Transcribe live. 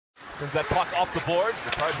Sends that puck off the boards.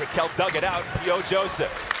 Ricard Raquel dug it out. P.O. Joseph.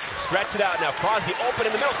 Stretch it out now. Crosby open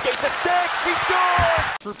in the middle. Skate the stick. He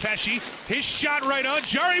scores! For Pesce. His shot right on.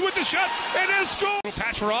 Jarry with the shot. And a score!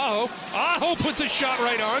 Patch for Aho. Aho puts a shot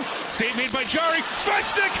right on. Save made by Jarry.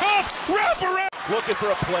 Svechnikov. Wrap around. Looking for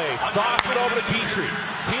a play. Softs it over to Petrie.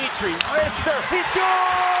 Petrie. Lister. He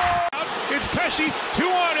scores! It's Pesce. 2-0.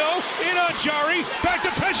 In on Jarry. Back to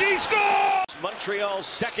Pesce. He scores! Montreal's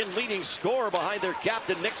second leading scorer behind their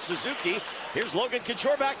captain, Nick Suzuki. Here's Logan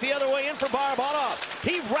Couture back the other way in for Barabanov.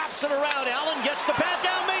 He wraps it around. Allen gets the pad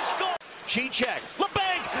down. They score. Cheechek.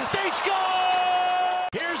 LeBanc. They score.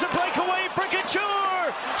 Here's a breakaway for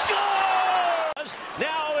Couture. Scores.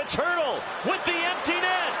 Now it's Hurdle with the empty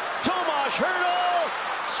net. Tomas Hurdle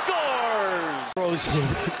scores. Throws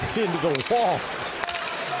him into the wall.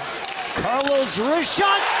 Carlos wrist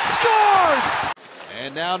shot. Scores.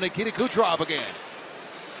 And now Nikita Kucherov again.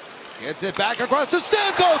 Gets it back across the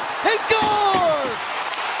Stamkos. He scores!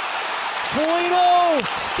 Polino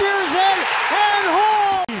steers it and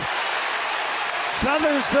home.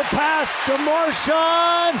 Feathers the pass to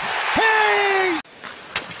Marchand. Hayes!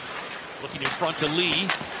 Looking in front to Lee.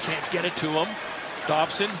 Can't get it to him.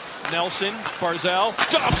 Dobson, Nelson, Barzal.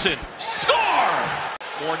 Dobson!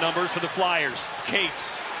 Score! More numbers for the Flyers.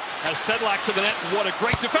 Case has Sedlak to the net. What a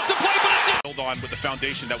great defensive play, but it didn't. Build on with the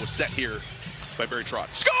foundation that was set here by Barry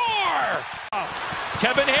Trotz. Score!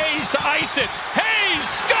 Kevin Hayes to ice it. Hayes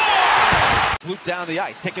score! Loop down the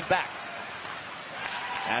ice, take it back.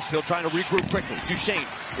 Nashville trying to regroup quickly. Duchesne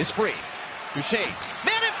is free. Duchesne,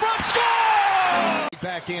 man in front, score!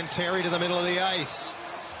 Back in, Terry to the middle of the ice.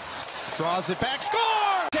 Draws it back, score!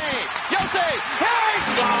 Yosei! Hayes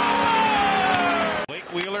scores!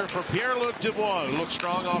 Blake Wheeler for Pierre-Luc Dubois, who looked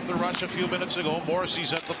strong off the rush a few minutes ago.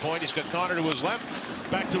 Morrissey's at the point. He's got Connor to his left.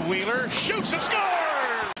 Back to Wheeler. Shoots and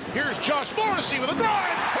scores! Here's Josh Morrissey with a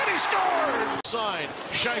drive, and he scored! Side.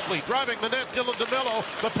 Scheifele driving the net. Dylan DeMello.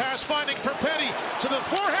 The pass finding for Petty. To the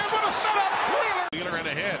forehand. What a setup! Wheeler in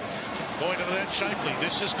ahead. Going to the net, Scheifele.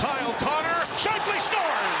 This is Kyle Connor. Scheifele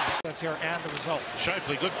scores! That's here and the result.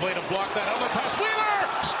 Scheifele, good play to block that outlet pass. Wheeler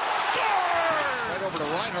scores! Right over to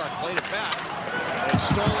Reinhart, played it back. It's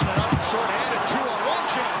stolen and up, short-handed, 2-on-1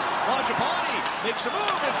 chance. Mangiapane makes a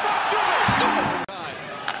move in front. Dubé scores!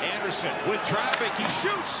 Anderson with traffic, he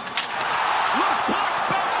shoots. Loose puck,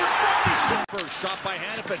 bounced in front. He scores. First shot by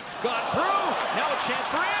Hannafin, got through. Now a chance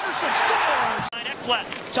for Anderson. Scores! Ekblad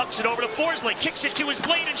tucks it over to Forsling, kicks it to his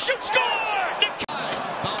blade and shoots. Score! Nick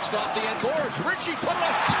Bounced off the end boards. Ritchie put it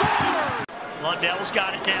up. Score! Lundell's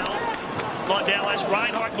got it now. Lundell has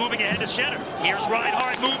Reinhart moving ahead to center. Here's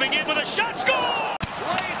Reinhart moving in with a shot. Score!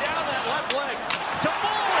 Lay down that left leg to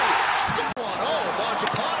Foley. Score! Oh,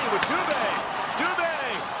 Mangiapane with Dubé. Dubé,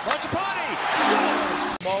 Mangiapane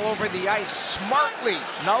scores! All over the ice smartly.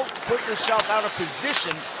 No, put yourself out of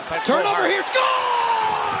position. Turnover here. Score!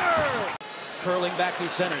 Curling back through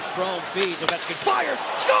center. Strome feeds. Ovechkin Fires!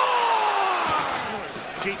 Score!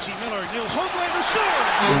 JT Miller, Nils Hoglander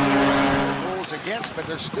scores! Goals against, but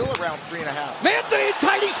they're still around 3.5. Anthony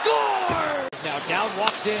Tidy scores! now down,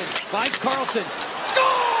 walks in, finds Carlson.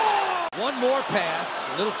 Score! One more pass,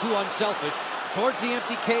 a little too unselfish. Towards the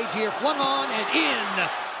empty cage here, flung on and in.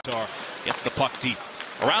 Gets the puck deep.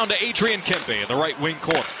 Around to Adrian Kempe in the right wing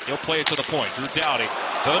corner. He'll play it to the point. Drew Doughty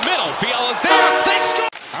to the middle. Fiala's there. They score!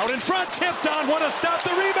 Out in front, tipped on. Want to stop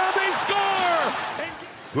the rebound. They score!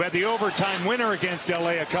 Who had the overtime winner against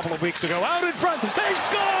LA a couple of weeks ago. Out in front. They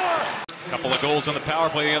score! Couple of goals on the power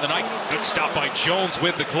play the other night. Good stop by Jones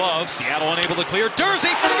with the glove. Seattle unable to clear.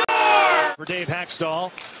 Dursey score! For Dave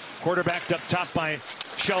Haxtell. Quarterbacked up top by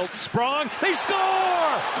Schultz. Sprong. They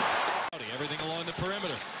score! Everything along the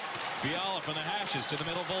perimeter. Fiala from the hashes to the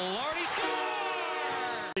middle. Velarde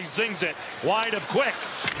scores! He zings it wide of Quick.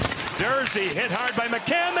 Dursey hit hard by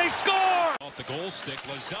McCann. They score! Off the goal stick.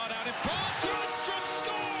 Lazat out in front. Grundstrom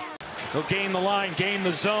score! He'll gain the line, gain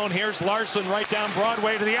the zone. Here's Larson right down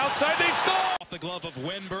Broadway to the outside. They score! Off the glove of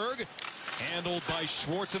Wenberg. Handled by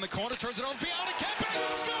Schwartz in the corner. Turns it on. Fiala. Kempe.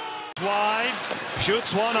 Score! Wide.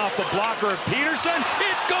 Shoots one off the blocker of Peterson.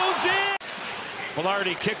 It goes in!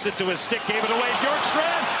 Velarde kicks it to his stick. Gave it away.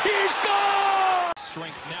 Bjorkstrand. He scores!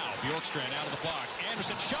 Strength now. Bjorkstrand out of the box.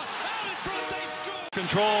 Anderson shot. Out in front. They score!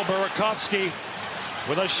 Control. Burakovsky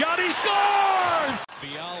with a shot. He scores!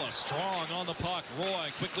 Fiala strong on the puck. Roy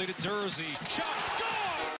quickly to Dursey. Shot. Score!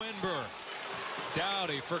 Wenberg.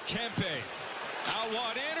 Doughty for Kempe. Out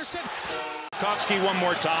wide. Anderson. Score! Burakovsky one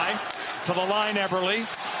more time. To the line, Everly.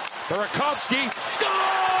 Burakovsky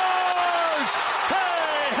scores!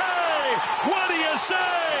 Hey, hey! What do you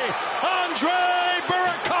say? Andre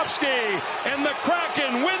Burakovsky and the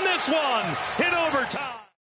Kraken win this one in overtime.